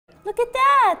Look at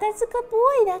that. That's a good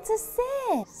boy. That's a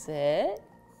sit. Sit.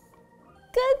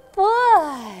 Good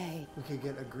boy. We could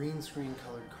get a green screen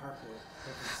colored carpet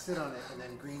that could sit on it and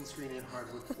then green screen in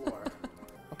hardwood floor.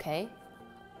 Okay.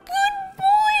 Good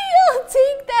boy. I'll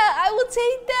take that. I will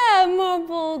take that,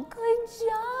 Marble. Good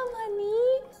job,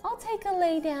 honey. I'll take a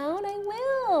lay down. I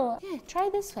will. Yeah, try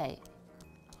this way.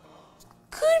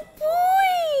 Good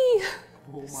boy.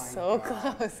 Oh my so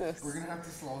God. close. We're gonna have to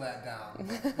slow that down.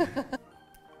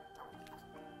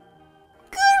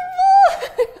 Good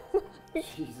boy.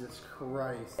 Jesus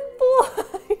Christ. Boy,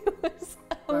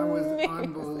 That was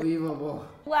unbelievable.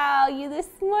 Wow, you're the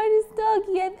smartest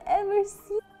doggy I've ever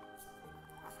seen.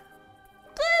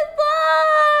 Good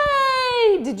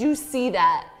boy! Did you see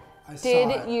that? I saw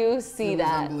it. Did you see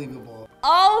that? It was unbelievable.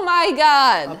 Oh my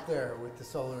God! Up there with the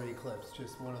solar eclipse,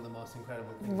 just one of the most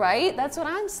incredible things. Right? That's what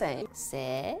I'm saying.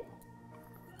 Sit.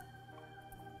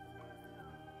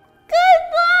 Good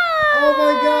boy! Oh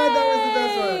my God, that was the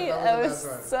best one. That was the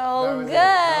best one. so good.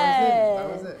 That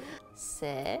was it.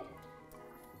 Sit.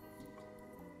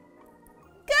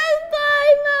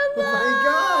 Goodbye, Mama! Oh my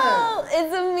God!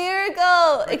 It's a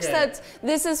miracle! Okay. Except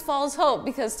this is false hope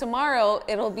because tomorrow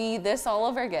it'll be this all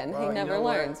over again. Well, he never you know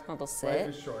learns. what? Marble, sit.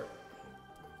 Life is short.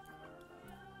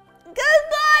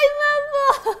 Goodbye,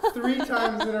 Mama! 3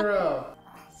 times in a row.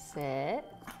 Sit.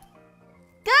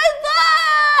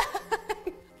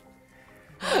 Goodbye!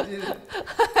 I did it.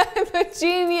 I'm a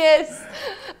genius.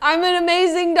 I'm an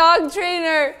amazing dog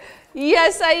trainer.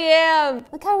 Yes, I am.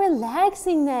 Look how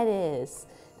relaxing that is.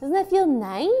 Doesn't that feel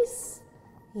nice?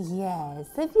 Yes,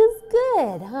 that feels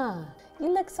good, huh? You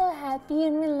look so happy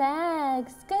and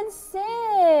relaxed. Good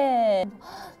sit.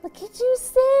 Look at you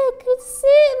sit. Good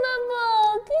sit,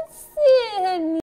 Mama. Good sit, honey.